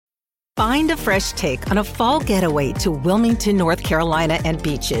Find a fresh take on a fall getaway to Wilmington, North Carolina and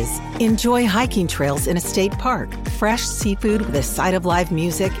beaches. Enjoy hiking trails in a state park, fresh seafood with a side of live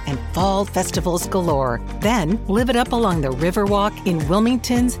music, and fall festivals galore. Then live it up along the Riverwalk in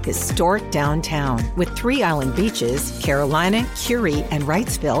Wilmington's historic downtown. With 3 island beaches, Carolina, Curie, and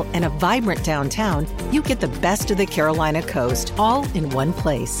Wrightsville, and a vibrant downtown, you get the best of the Carolina coast all in one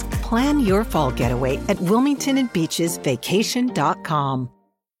place. Plan your fall getaway at WilmingtonandBeachesVacation.com.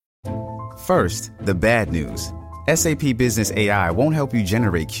 First, the bad news. SAP Business AI won't help you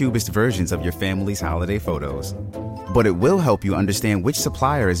generate cubist versions of your family's holiday photos. But it will help you understand which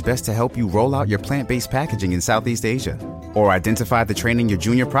supplier is best to help you roll out your plant-based packaging in Southeast Asia, or identify the training your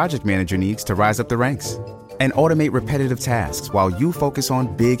junior project manager needs to rise up the ranks, and automate repetitive tasks while you focus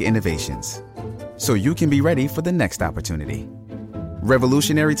on big innovations, so you can be ready for the next opportunity.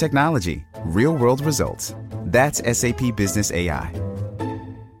 Revolutionary technology, real-world results. That's SAP Business AI.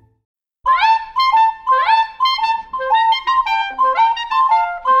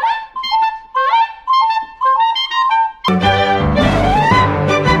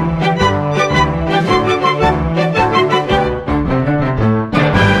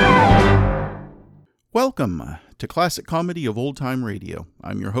 Welcome to Classic Comedy of Old Time Radio.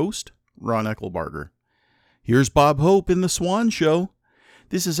 I'm your host, Ron Eckelbarger. Here's Bob Hope in The Swan Show.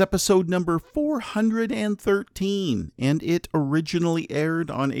 This is episode number 413, and it originally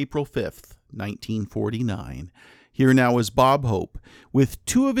aired on April 5th, 1949. Here now is Bob Hope with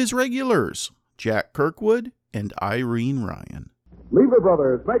 2 of his regulars, Jack Kirkwood and Irene Ryan. Lever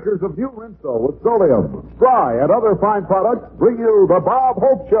Brothers, makers of new Rinso with Solium, Spry, and other fine products, bring you the Bob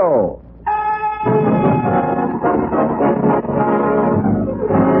Hope Show.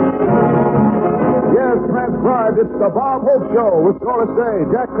 Yes, transcribed, it's the Bob Hope Show with Doris Day,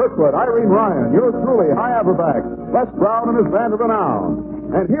 Jack Kirkwood, Irene Ryan, yours truly, High Aberback, Les Brown and his band of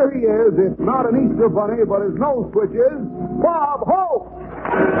renown. And here he is, it's not an Easter bunny, but his nose switch is Bob Hope!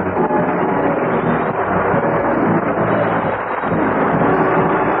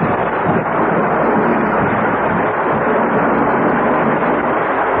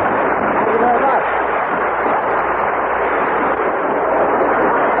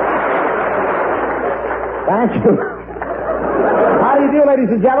 Thank you. How do you do, ladies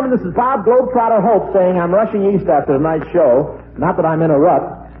and gentlemen? This is Bob Globetrotter Hope saying I'm rushing east after tonight's show. Not that I'm in a rut.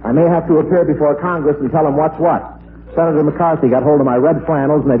 I may have to appear before Congress and tell them what's what. Senator McCarthy got hold of my red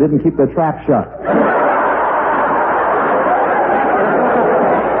flannels and they didn't keep their trap shut.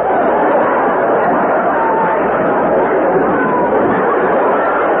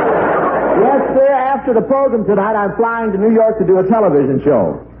 Yes, sir, after the program tonight, I'm flying to New York to do a television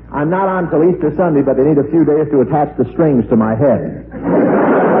show. I'm not on till Easter Sunday, but they need a few days to attach the strings to my head.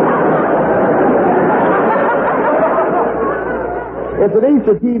 It's an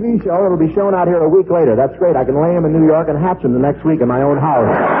Easter TV show. It'll be shown out here a week later. That's great. I can lay them in New York and hatch them the next week in my own house.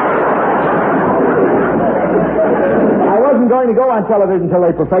 I wasn't going to go on television until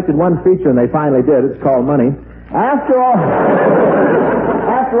they perfected one feature, and they finally did. It's called Money. After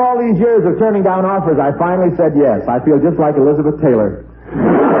all these years of turning down offers, I finally said yes. I feel just like Elizabeth Taylor.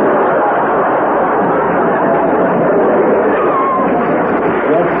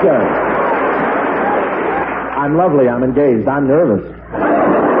 Yes, sir. I'm lovely. I'm engaged. I'm nervous.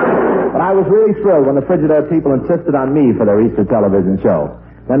 But I was really thrilled when the Frigidaire people insisted on me for their Easter television show.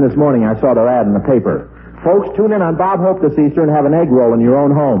 Then this morning I saw their ad in the paper. Folks, tune in on Bob Hope this Easter and have an egg roll in your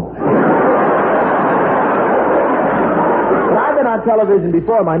own home. But I've been on television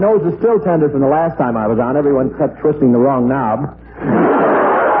before. My nose is still tender from the last time I was on. Everyone kept twisting the wrong knob.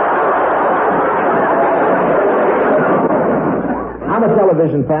 I'm a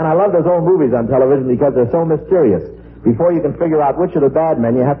television fan. I love those old movies on television because they're so mysterious. Before you can figure out which are the bad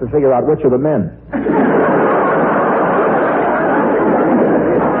men, you have to figure out which are the men.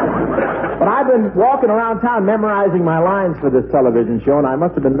 But I've been walking around town memorizing my lines for this television show, and I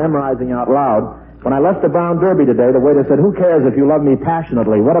must have been memorizing out loud. When I left the Brown Derby today, the waiter said, "Who cares if you love me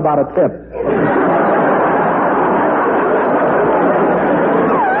passionately? What about a tip?"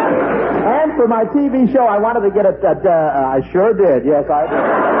 And for my TV show, I wanted to get it. I sure did. Yes, I did.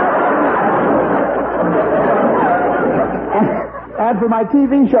 And for my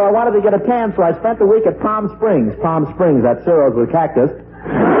TV show, I wanted to get a tan, so I spent the week at Palm Springs. Palm Springs, that's Ciro's with cactus.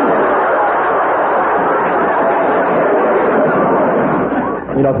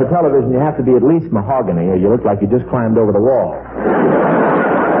 You know, for television, you have to be at least mahogany, or you look like you just climbed over the wall.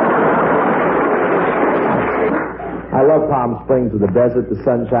 I love Palm Springs with the desert, the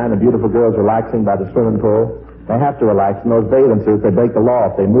sunshine, the beautiful girls relaxing by the swimming pool. They have to relax in those bathing suits. They break the law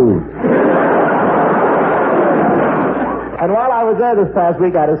if they move. And while I was there this past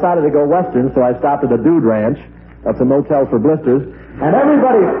week, I decided to go western, so I stopped at the Dude Ranch. That's a motel for blisters. And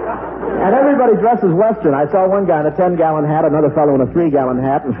everybody dresses western. I saw one guy in a 10-gallon hat, another fellow in a 3-gallon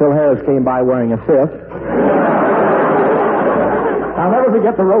hat, and Phil Harris came by wearing a 5th. I'll never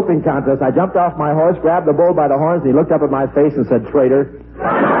forget the roping contest. I jumped off my horse, grabbed the bull by the horns, and he looked up at my face and said, "Traitor."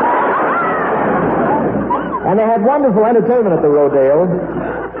 And they had wonderful entertainment at the rodeo.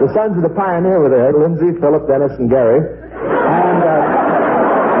 The sons of the pioneer were there, Lindsay, Philip, Dennis, and Gary. And,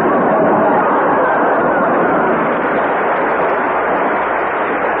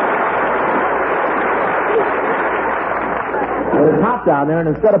 it was hot down there, and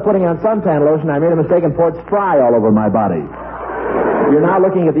instead of putting on suntan lotion, I made a mistake and poured Spry all over my body. You're now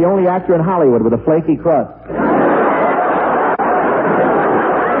looking at the only actor in Hollywood with a flaky crust.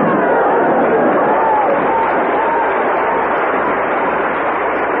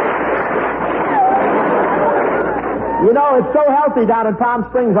 You know, it's so healthy down in Palm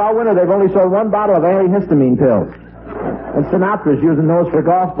Springs all winter, they've only sold one bottle of antihistamine pills. And Sinatra's using those for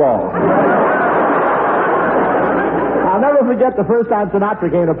golf balls. I'll never forget the first time Sinatra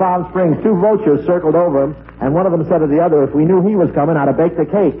came to Palm Springs. 2 vultures circled over him, and one of them said to the other, "If we knew he was coming, I'd have baked a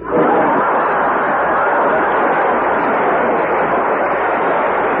cake."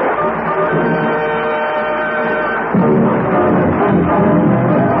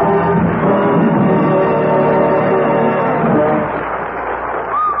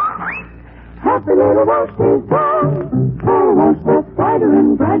 Happy little wash day time. For wash that's brighter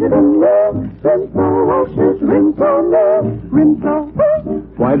and brighter than new. Rinso washes, Rinso new. Rinso white.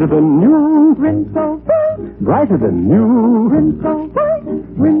 Whiter than new. Rinso white. Brighter than new. Rinso white.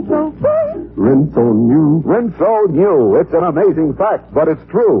 Rinso white. Rinso new. Rinso new. It's an amazing fact, but it's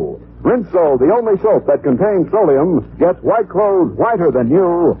true. Rinso, the only soap that contains solium, gets white clothes whiter than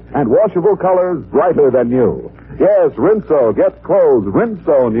new and washable colors brighter than new. Yes, Rinso gets clothes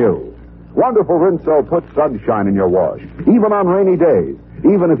Rinso new. Wonderful Rinso puts sunshine in your wash, even on rainy days,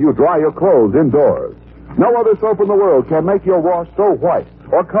 even if you dry your clothes indoors. No other soap in the world can make your wash so white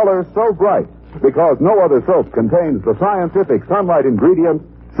or color so bright, because no other soap contains the scientific sunlight ingredient,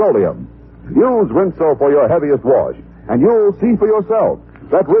 solium. Use Rinso for your heaviest wash, and you'll see for yourself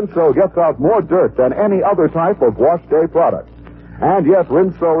that Rinso gets out more dirt than any other type of wash day product. And yet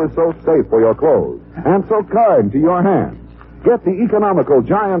Rinso is so safe for your clothes and so kind to your hands. Get the economical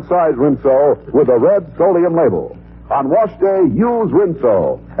giant-size Rinso with a red solium label. On wash day, use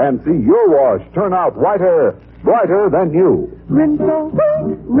Rinso and see your wash turn out whiter, brighter than new. Rinso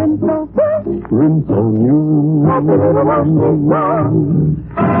white. Rinso white. Rinso new. Happy little wash day time.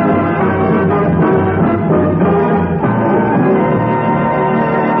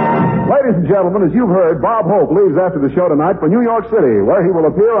 Ladies and gentlemen, as you've heard, Bob Hope leaves after the show tonight for New York City, where he will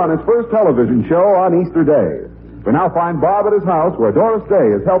appear on his first television show on Easter Day. We now find Bob at his house, where Doris Day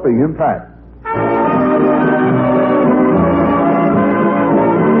is helping him pack.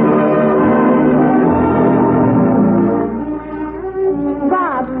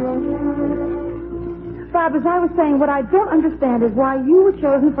 Bob, as I was saying, what I don't understand is why you were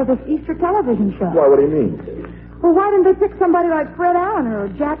chosen for this Easter television show. Why, what do you mean? Well, why didn't they pick somebody like Fred Allen or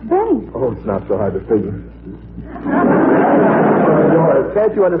Jack Benny? Oh, it's not so hard to figure. Doris,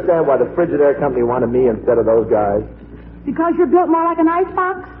 can't you understand why the Frigidaire company wanted me instead of those guys? Because you're built more like an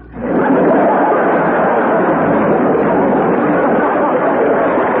icebox?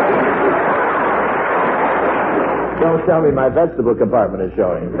 Don't tell me my vegetable compartment is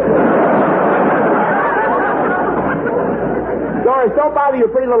showing. Doris, don't bother your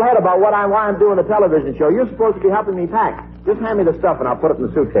pretty little head about why I'm doing the television show. You're supposed to be helping me pack. Just hand me the stuff and I'll put it in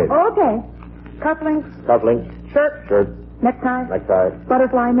the suitcase. Oh, okay. Cufflinks. Cufflinks. Shirt. Shirt. Necktie. Necktie.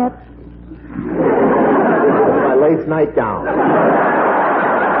 Butterfly nets. My lace nightgown.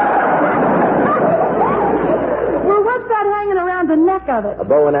 Well, what's that hanging around the neck of it? A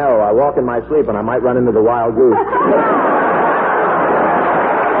bow and arrow. I walk in my sleep and I might run into the wild goose.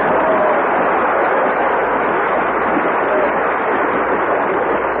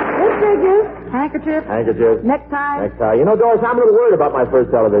 This figures. Handkerchief. Handkerchief. Necktie. Necktie. You know, Doris, I'm a little worried about my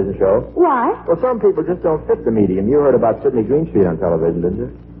first television show. Why? Well, some people just don't fit the medium. You heard about Sidney Greenstreet on television, didn't you?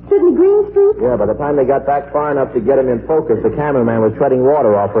 Sidney Greenstreet? Yeah, by the time they got back far enough to get him in focus, the cameraman was treading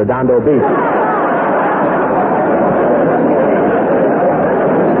water off Redondo Beach.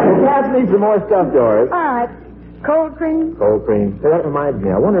 Pass me some more stuff, Doris. All right. Cold cream. Cold cream. Say, that reminds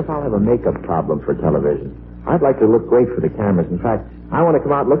me. I wonder if I'll have a makeup problem for television. I'd like to look great for the cameras. In fact, I want to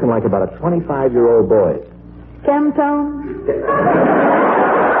come out looking like about a 25-year-old boy. Chemtone.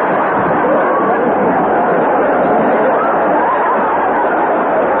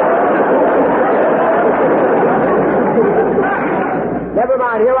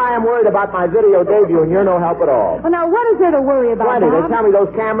 here I am worried about my video debut, and you're no help at all. Well, now, what is there to worry about, Plenty. They Bob? tell me those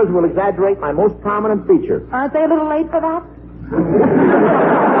cameras will exaggerate my most prominent feature. Aren't they a little late for that?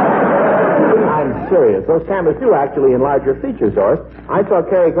 I'm serious. Those cameras do actually enlarge your features, Doris. I saw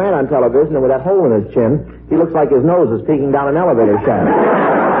Cary Grant on television, and with that hole in his chin, he looks like his nose is peeking down an elevator shaft.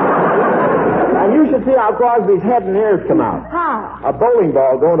 And you should see how Crosby's head and ears come out. How? A bowling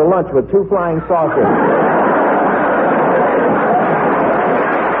ball going to lunch with 2 flying saucers.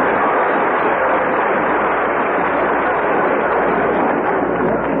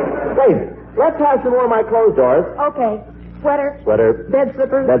 Wait, let's have some more of my clothes, Doris. Okay. Sweater. Bed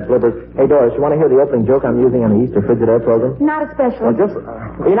slippers. Hey, Doris, you want to hear the opening joke I'm using on the Easter Frigidaire program? Not especially. Well,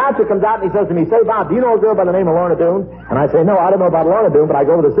 the announcer comes out and he says to me, say, Bob, do you know a girl by the name of Lorna Doone? And I say, no, I don't know about Lorna Doone, but I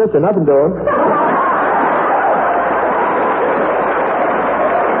go with her sister, nothing doing.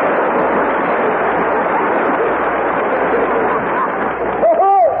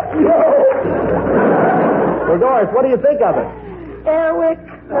 Well, Doris, what do you think of it? Airwick.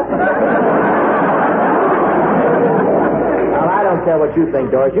 Well, I don't care what you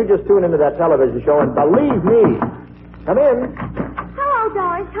think, Doris. You just tune into that television show and believe me. Come in. Hello,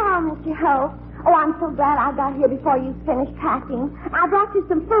 Doris. Hello, Mr. Hope. Oh, I'm so glad I got here before you finished packing. I brought you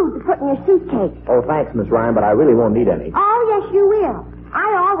some food to put in your suitcase. Oh, thanks, Miss Ryan, but I really won't need any. Oh, yes, you will. I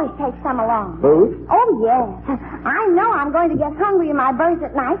always take some along. Food? Oh, yes. I know I'm going to get hungry in my berth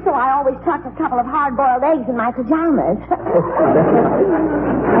at night, so I always tuck a couple of hard-boiled eggs in my pajamas.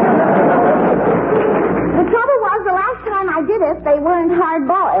 The trouble was, the last time I did it, they weren't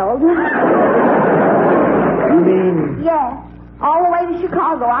hard-boiled. You mean? Yes. All the way to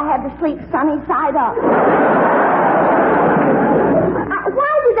Chicago, I had to sleep sunny side up.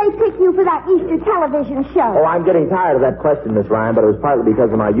 Why did they pick you for that Easter television show? Oh, I'm getting tired of that question, Miss Ryan, but it was partly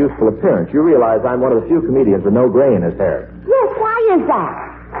because of my youthful appearance. You realize I'm one of the few comedians with no gray in his hair. Yes, why is that?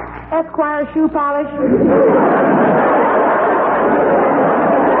 Esquire shoe polish.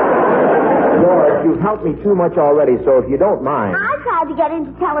 Doris, you've helped me too much already, so if you don't mind... I tried to get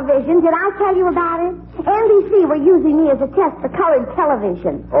into television. Did I tell you about it? NBC were using me as a test for colored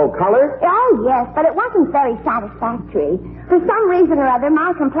television. Oh, color? Oh, yes, but it wasn't very satisfactory. For some reason or other,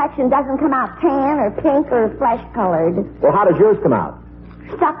 my complexion doesn't come out tan or pink or flesh-colored. Well, how does yours come out?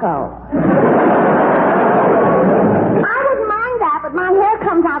 Stucco. I wouldn't mind that, but my hair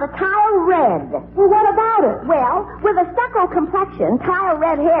comes out a tile red. Well, what about it? Well, with a stucco complexion, tile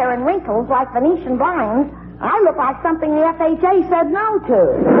red hair, and wrinkles like Venetian blinds, I look like something the FHA said no to.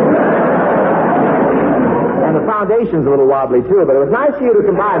 And the foundation's a little wobbly, too, but it was nice of you to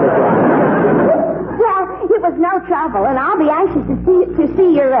come by, Miss Ryan. Well, it was no trouble, and I'll be anxious to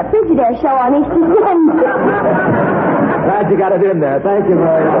see your Frigidaire show on Easter Sunday. Glad you got it in there. Thank you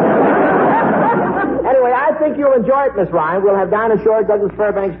very much. Anyway, I think you'll enjoy it, Miss Ryan. We'll have Dinah Shore, Douglas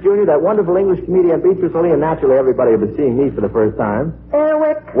Fairbanks Jr., that wonderful English comedian Beatrice Lee, and naturally everybody will be seeing me for the first time.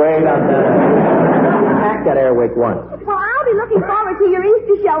 Airwick. Wait a minute. Pack that Airwick once. Well, I'll be looking forward to your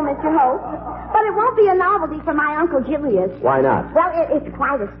Easter show, Mr. Hope. But it won't be a novelty for my Uncle Julius. Why not? Well, it's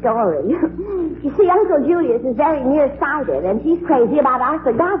quite a story. You see, Uncle Julius is very nearsighted, and he's crazy about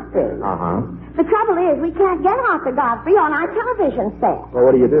Arthur Godfrey. Uh-huh. The trouble is, we can't get Arthur Godfrey on our television set. Well,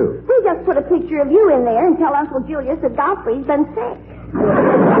 what do you do? We just put a picture of you in there and tell Uncle Julius that Godfrey's been sick.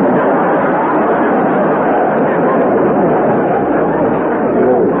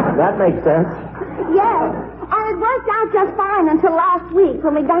 That makes sense. Yes. And it worked out just fine until last week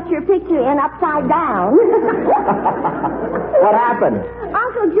when we got your picture in upside down. What happened?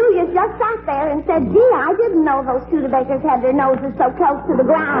 Uncle Julius just sat there and said, gee, I didn't know those Studebakers had their noses so close to the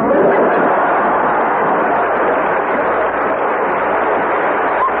ground.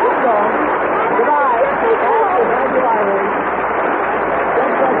 Goodbye. Thank you, Irene.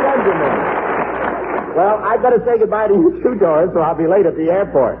 Well, I'd better say goodbye to you too, Doris, or I'll be late at the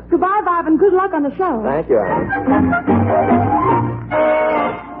airport. Goodbye, Bob, and good luck on the show. Thank you, Irene.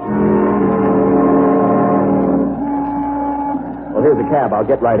 Well, here's a cab. I'll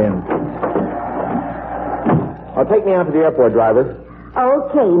get right in. Oh, take me out to the airport, driver.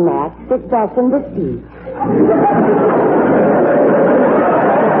 Okay, Max, sit back in the seat.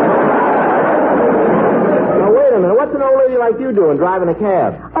 Now, wait a minute. What's an old lady like you doing driving a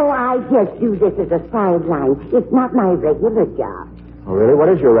cab? Oh, I just do this as a sideline. It's not my regular job. Oh, really? What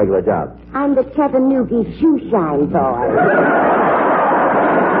is your regular job? I'm the Chattanooga shoe shine boy.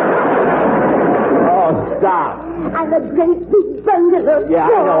 Oh, stop. I'm a great big bundle of Yeah, I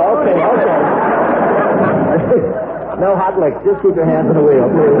know. Okay. No hot licks. Just keep your hands on the wheel,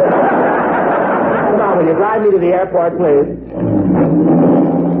 please. Come on, will you drive me to the airport, please?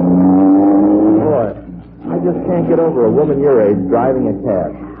 Boy, I just can't get over a woman your age driving a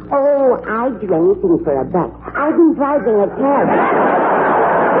cab. Oh, I'd do anything for a buck. I've been driving a cab.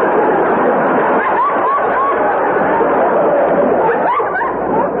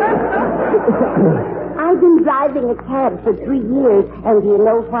 I've been driving a cab for 3 years, and do you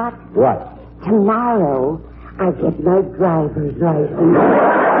know what? What? Tomorrow, I get my driver's license.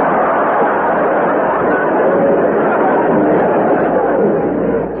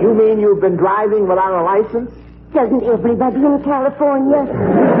 You mean you've been driving without a license? Doesn't everybody in California?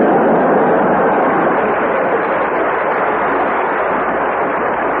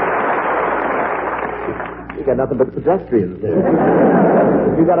 You got nothing but pedestrians there.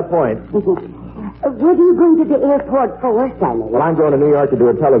 You got a point. What are you going to the airport for, Sonny? Well, I'm going to New York to do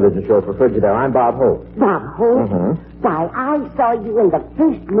a television show for Frigidaire. I'm Bob Hope. Bob Hope? Mm-hmm. Why, I saw you in the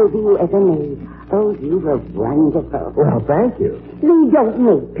first movie you ever made. Oh, you were wonderful. Well, thank you. We don't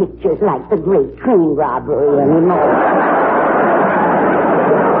make pictures like The Great Train Robbery anymore.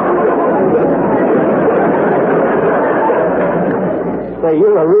 Say,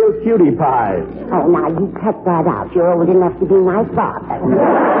 you're a real cutie pie. Oh, now, you cut that out. You're old enough to be my father.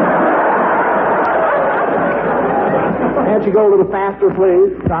 Can't you go a little faster,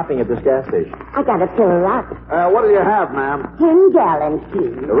 please? Stopping at this gas station. I gotta fill her up. What do you have, ma'am? 10 gallons,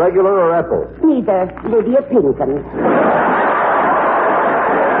 please. The regular or Ethel? Neither. Lydia Pinkham.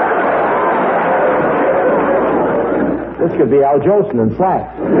 This could be Al Jolson in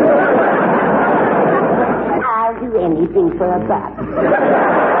slacks. I'll do anything for a buck.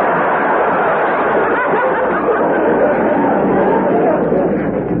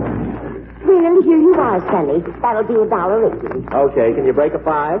 Well, here you are, Sonny. That'll be $1.80. Okay, can you break a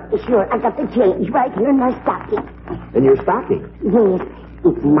 5? Sure, I got the change right here in my stocking. In your stocking? Yes,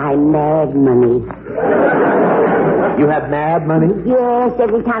 it's my mad money. You have mad money? Yes,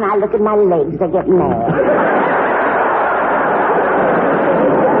 every time I look at my legs, I get mad.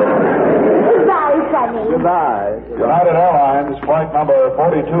 Goodbye, Sonny. Goodbye. United Airlines flight number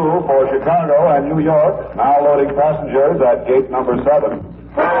 42 for Chicago and New York, now loading passengers at gate number 7.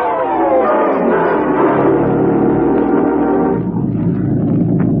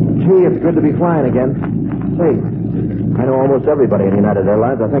 Gee, it's good to be flying again. Say, I know almost everybody in United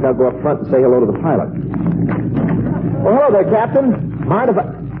Airlines. I think I'll go up front and say hello to the pilot. Well, hello there, Captain. Mind if I...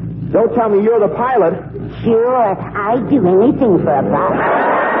 Don't tell me you're the pilot. Sure, I'd do anything for a buck.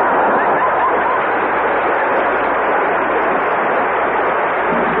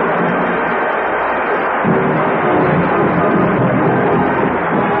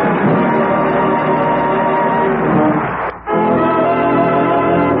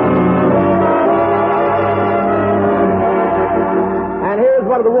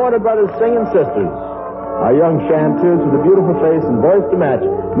 The Warner Brothers singing sisters. Our young chanteuse with a beautiful face and voice to match.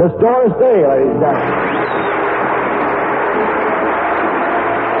 Miss Doris Day, ladies and gentlemen.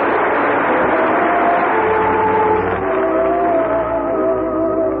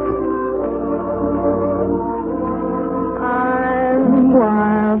 I'm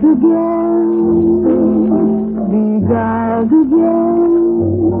wild again, beguiled again,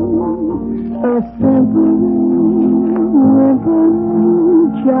 a simple, wimple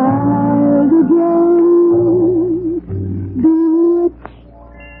child again, bewitched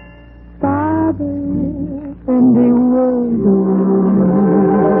by the and bewildered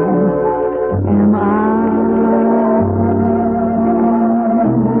am I.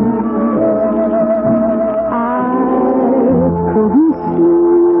 I couldn't see,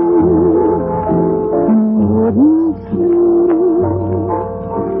 wouldn't see,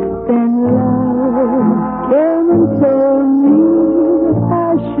 then love came and told me I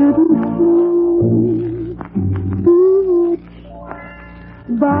shouldn't feel bewitched,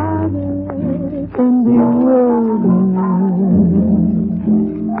 bothered, and bewildered.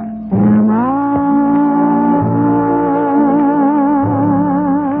 Am I?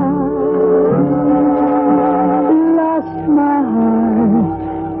 Lost my heart,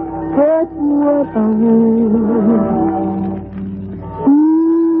 but what I will.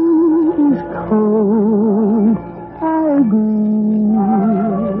 Is cold, I agree.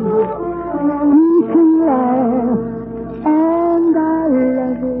 We can laugh, and I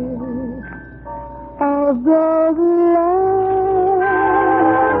love it, although the laugh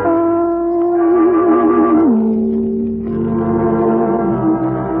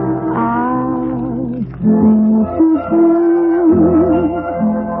I'll cling to him,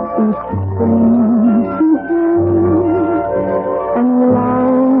 each spring to him, and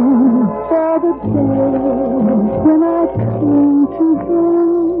long for the day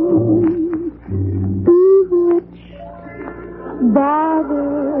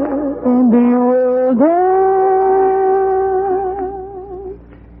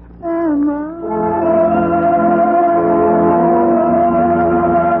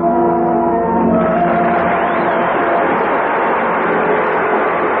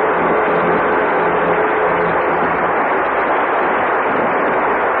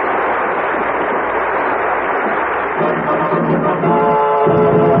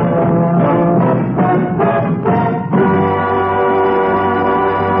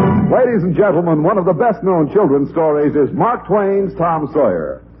Ladies and gentlemen, one of the best-known children's stories is Mark Twain's Tom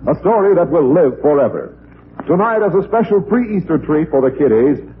Sawyer, a story that will live forever. Tonight, as a special pre-Easter treat for the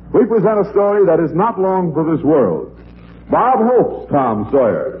kiddies, we present a story that is not long for this world. Bob Hope's Tom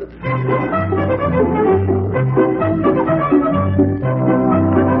Sawyer.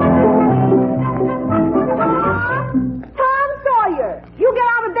 Tom Sawyer, you get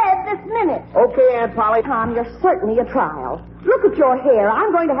out of bed this minute. Okay, Aunt Polly. Tom, you're certainly a trial. Look at your hair.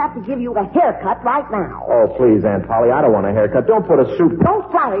 I'm going to have to give you a haircut right now. Oh, please, Aunt Polly, I don't want a haircut. Don't put a suit... Don't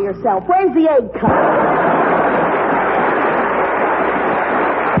flatter yourself. Where's the egg cut?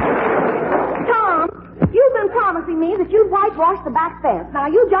 You've been promising me that you'd whitewash the back fence. Now,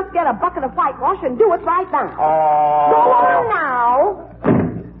 you just get a bucket of whitewash and do it right now. Oh. Go on now.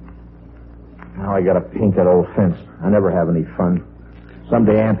 Now I gotta paint that old fence. I never have any fun.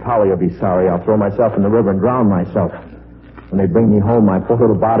 Someday Aunt Polly will be sorry. I'll throw myself in the river and drown myself. When they bring me home, my poor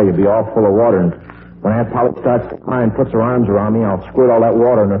little body will be all full of water. And when Aunt Polly starts to cry and puts her arms around me, I'll squirt all that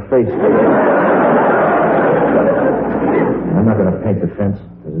water in her face. I'm not gonna paint the fence.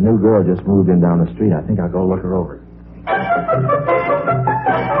 There's a new girl just moved in down the street. I think I'll go look her over.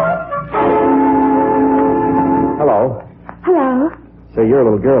 Hello. Hello. Say, you're a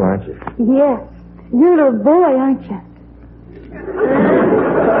little girl, aren't you? Yes. You're a little boy, aren't you?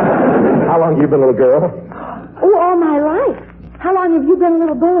 How long have you been a little girl? Oh, all my life. How long have you been a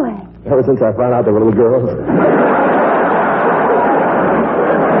little boy? Ever since I found out they were little girls.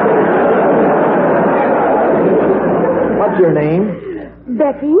 What's your name?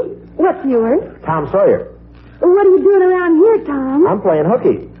 Becky. What's yours? Tom Sawyer. What are you doing around here, Tom? I'm playing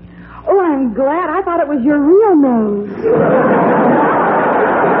hooky. Oh, I'm glad. I thought it was your real nose.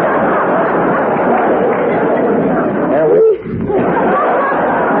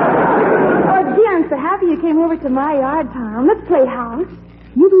 Oh, gee, I'm so happy you came over to my yard, Tom. Let's play house.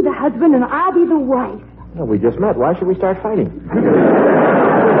 You be the husband and I'll be the wife. Well, we just met. Why should we start fighting?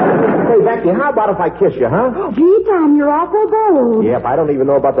 Hey, Becky, how about if I kiss you, huh? Gee, Tom, you're awful bold. Yep, I don't even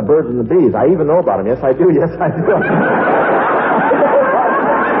know about the birds and the bees. I even know about them. Yes, I do. Yes, I do.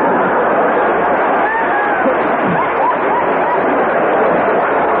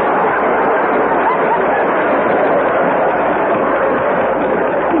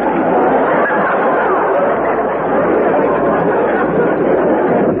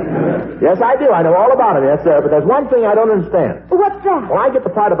 Yes, I do. I know all about it, yes, sir. But there's one thing I don't understand. What's that? Well, I get the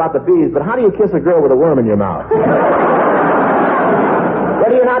part about the bees, but how do you kiss a girl with a worm in your mouth?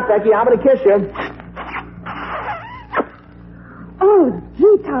 Ready or not, Becky, I'm going to kiss you. Oh,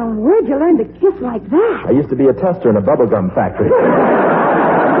 gee, Tom, where'd you learn to kiss like that? I used to be a tester in a bubblegum factory. Tom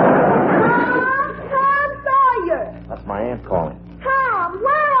Sawyer. That's my aunt calling. Tom,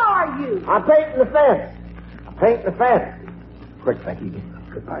 where are you? I'm painting the fence. I'm painting the fence. Quick, Becky.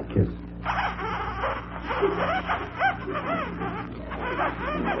 Goodbye, kiss.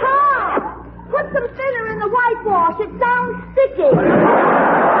 Tom, put some thinner in the whitewash. It sounds sticky.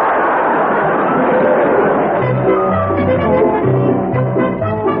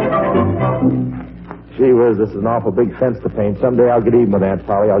 Gee whiz, this is an awful big fence to paint. Someday I'll get even with Aunt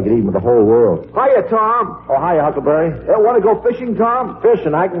Polly. I'll get even with the whole world. Hiya, Tom. Oh, hiya, Huckleberry. Want to go fishing, Tom?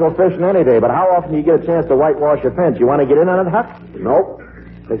 Fishing? I can go fishing any day, but how often do you get a chance to whitewash your fence? You want to get in on it, Huck? Nope.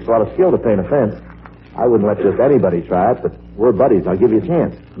 Takes a lot of skill to paint a fence. I wouldn't let just anybody try it, but we're buddies. I'll give you a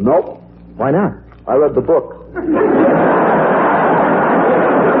chance. Nope. Why not? I read the book.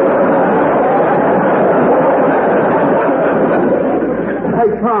 Hey,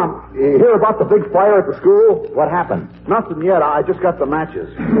 Tom, you hear about the big fire at the school? What happened? Nothing yet. I just got the matches.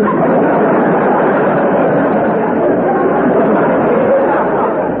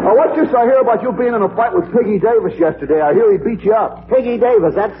 What's this I hear about you being in a fight with Piggy Davis yesterday? I hear he beat you up. Piggy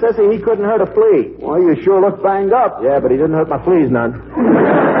Davis, that sissy, he couldn't hurt a flea. Well, you sure look banged up. Yeah, but he didn't hurt my fleas none.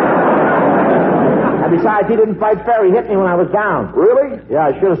 And besides, he didn't fight fair. He hit me when I was down. Really? Yeah,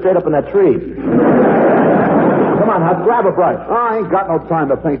 I should have stayed up in that tree. Come on, Huck, grab a brush. I ain't got no time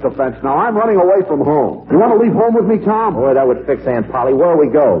to paint the fence now. I'm running away from home. You want to leave home with me, Tom? Boy, that would fix Aunt Polly. Where'll we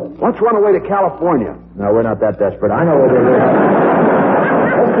go? Let's run away to California. No, we're not that desperate. I know where we're going.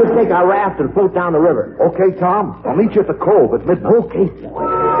 Let's just take our raft and float down the river. Okay, Tom. I'll meet you at the cove at midnight. Okay.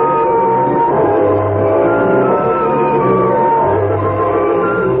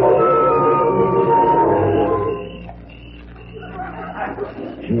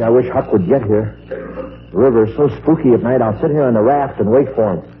 Gee, I wish Huck would get here. The river is so spooky at night, I'll sit here on the raft and wait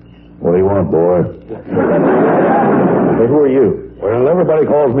for him. What do you want, boy? Hey, who are you? Well, everybody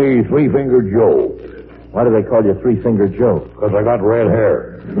calls me Three-Fingered Joe. Why do they call you Three-Fingered Joe? Because I got red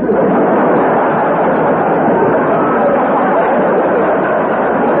hair.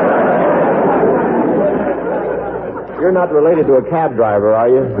 You're not related to a cab driver, are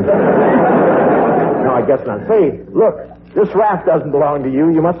you? No, I guess not. Say, look, this raft doesn't belong to you.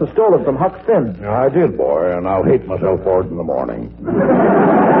 You must have stolen it from Huck Finn. I did, boy, and I'll hate myself for it in the morning.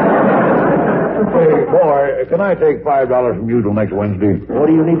 Hey, boy, can I take $5 from you till next Wednesday? What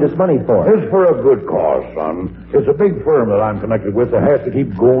do you need this money for? It's for a good cause, son. It's a big firm that I'm connected with that has to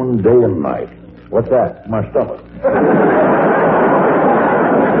keep going day and night. What's that? My stomach.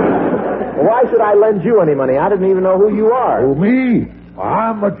 Why should I lend you any money? I didn't even know who you are. Who, me?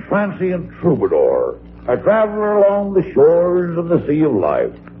 I'm a transient troubadour. I travel along the shores of the Sea of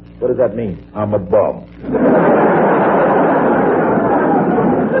Life. What does that mean? I'm a bum.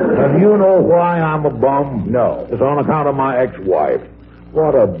 And you know why I'm a bum? No. It's on account of my ex-wife.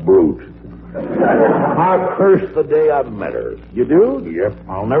 What a brute. I curse the day I met her. You do? Yep,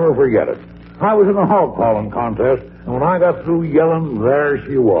 I'll never forget it. I was in a hog calling contest, and when I got through yelling, there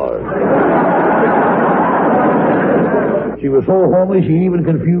she was. She was so homely, she even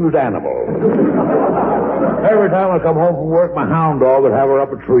confused animals. Every time I come home from work, my hound dog would have her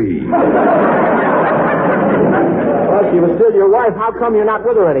up a tree. Well, she was still your wife. How come you're not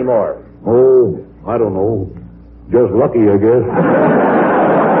with her anymore? Oh, I don't know. Just lucky, I guess.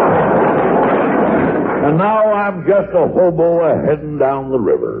 And now I'm just a hobo heading down the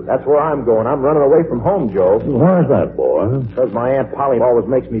river. That's where I'm going. I'm running away from home, Joe. Why's that, boy? Because my Aunt Polly always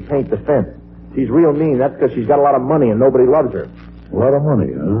makes me paint the fence. She's real mean. That's because she's got a lot of money and nobody loves her. A lot of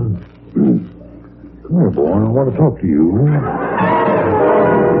money, huh? Come here, boy. I want to talk to you.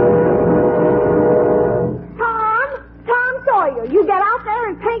 Tom Sawyer, you get out there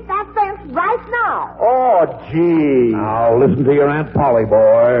and paint that fence right now. Oh, gee. Now, listen to your Aunt Polly,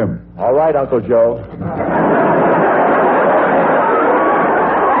 boy. All right, Uncle Joe.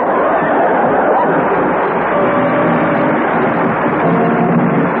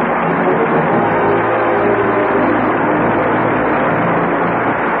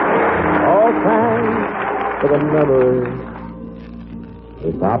 All thanks for the memories,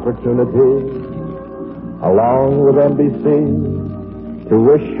 this opportunity, along with NBC, to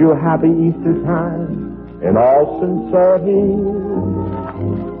wish you happy Easter time in all sincerity.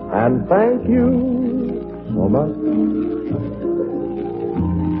 And thank you so much.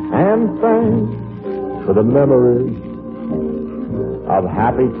 And thanks for the memories of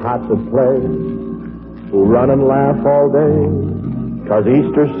happy tots of play who run and laugh all day. 'Cause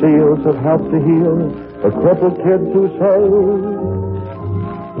Easter seals have helped to heal the crippled kids who say,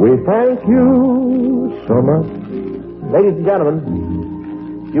 we thank you so much. Ladies and gentlemen,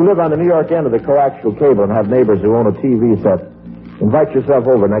 you live on the New York end of the coaxial cable and have neighbors who own a TV set. Invite yourself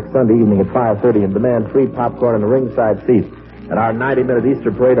over next Sunday evening at 5:30 and demand free popcorn and a ringside seat at our 90-minute Easter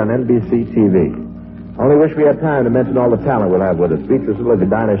parade on NBC TV. Only wish we had time to mention all the talent we'll have with us. Beatrice Lilly,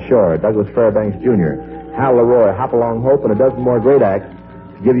 Dinah Shore, Douglas Fairbanks Jr., Hal Leroy, Hopalong Hope, and a dozen more great acts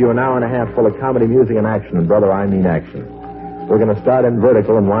to give you an hour and a half full of comedy, music, and action. And, brother, I mean action. We're going to start in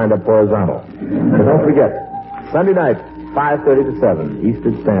vertical and wind up horizontal. So don't forget, Sunday night, 5:30 to 7,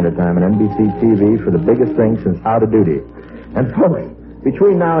 Eastern Standard Time on NBC TV for the biggest thing since Out of Duty. And, folks,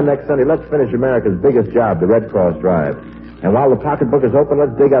 between now and next Sunday, let's finish America's biggest job, the Red Cross Drive. And while the pocketbook is open,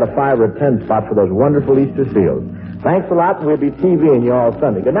 let's dig out a 5 or 10 spot for those wonderful Easter seals. Thanks a lot, and we'll be TVing you all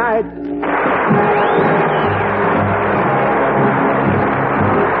Sunday. Good night.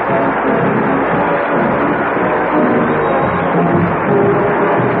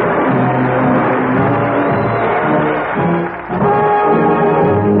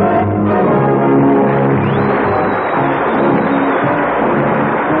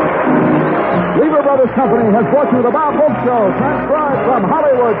 Company has brought you the Bob Hope Show, transcribed from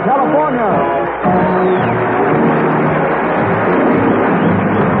Hollywood, California.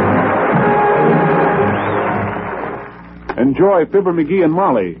 Enjoy Fibber McGee and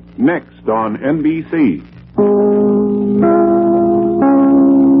Molly next on NBC.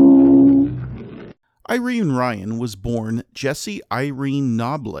 Irene Ryan was born Jessie Irene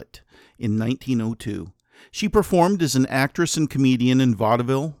Noblet in 1902. She performed as an actress and comedian in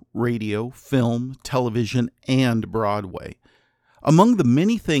vaudeville, radio, film, television, and Broadway. Among the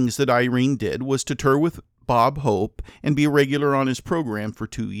many things that Irene did was to tour with Bob Hope and be a regular on his program for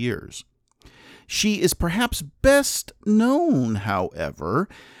 2 years. She is perhaps best known, however,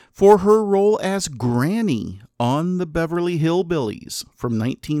 for her role as Granny on the Beverly Hillbillies from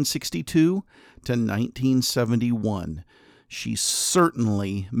 1962 to 1971. She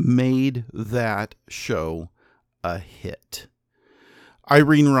certainly made that show a hit.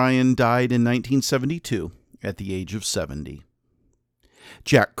 Irene Ryan died in 1972 at the age of 70.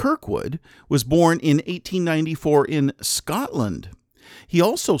 Jack Kirkwood was born in 1894 in Scotland. He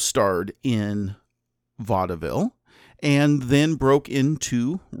also starred in vaudeville and then broke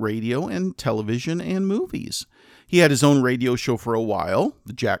into radio and television and movies. He had his own radio show for a while,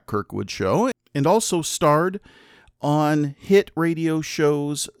 The Jack Kirkwood Show, and also starred on hit radio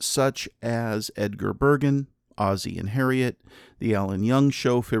shows such as Edgar Bergen, Ozzie and Harriet, The Alan Young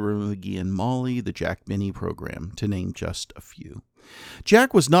Show, Fibber McGee and Molly, The Jack Benny Program, to name just a few.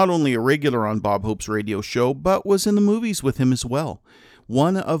 Jack was not only a regular on Bob Hope's radio show, but was in the movies with him as well.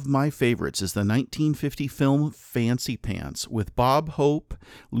 One of my favorites is the 1950 film Fancy Pants, with Bob Hope,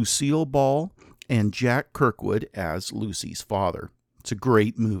 Lucille Ball, and Jack Kirkwood as Lucy's father. It's a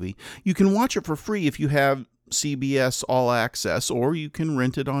great movie. You can watch it for free if you have CBS All Access, or you can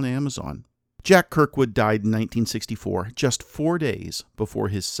rent it on Amazon. Jack Kirkwood died in 1964, just 4 days before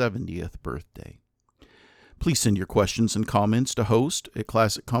his 70th birthday. Please send your questions and comments to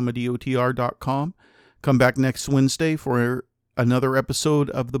host@classiccomedyotr.com. Come back next Wednesday for another episode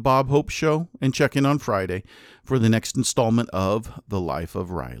of The Bob Hope Show, and check in on Friday for the next installment of The Life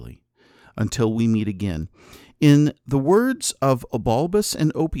of Riley. Until we meet again, in the words of Ebalbus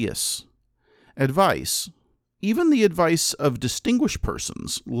and Oppius, advice, even the advice of distinguished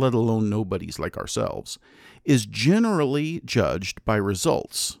persons, let alone nobodies like ourselves, is generally judged by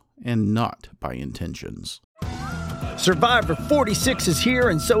results and not by intentions. Survivor 46 is here,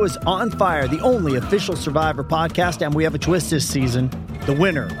 and so is On Fire, the only official Survivor podcast, and we have a twist this season. The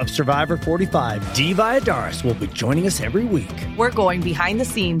winner of Survivor 45, Dee Valladares, will be joining us every week. We're going behind the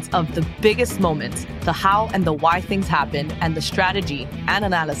scenes of the biggest moments, the how and the why things happen, and the strategy and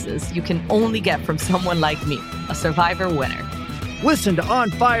analysis you can only get from someone like me, a Survivor winner. Listen to On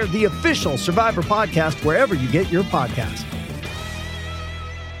Fire, the official Survivor podcast, wherever you get your podcast.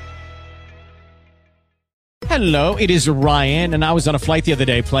 Hello, it is Ryan, and I was on a flight the other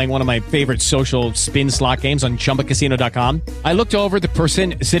day playing one of my favorite social spin slot games on ChumbaCasino.com. I looked over at the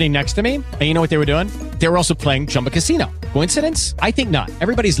person sitting next to me, and you know what they were doing? They were also playing Chumba Casino. Coincidence? I think not.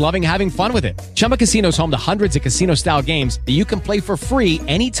 Everybody's loving having fun with it. Chumba Casino is home to hundreds of casino-style games that you can play for free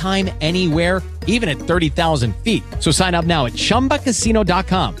anytime, anywhere, even at 30,000 feet. So sign up now at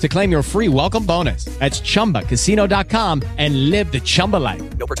ChumbaCasino.com to claim your free welcome bonus. That's ChumbaCasino.com and live the Chumba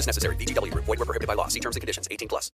life. No purchase necessary. VGW. Void where prohibited by law. See terms and conditions. 18+.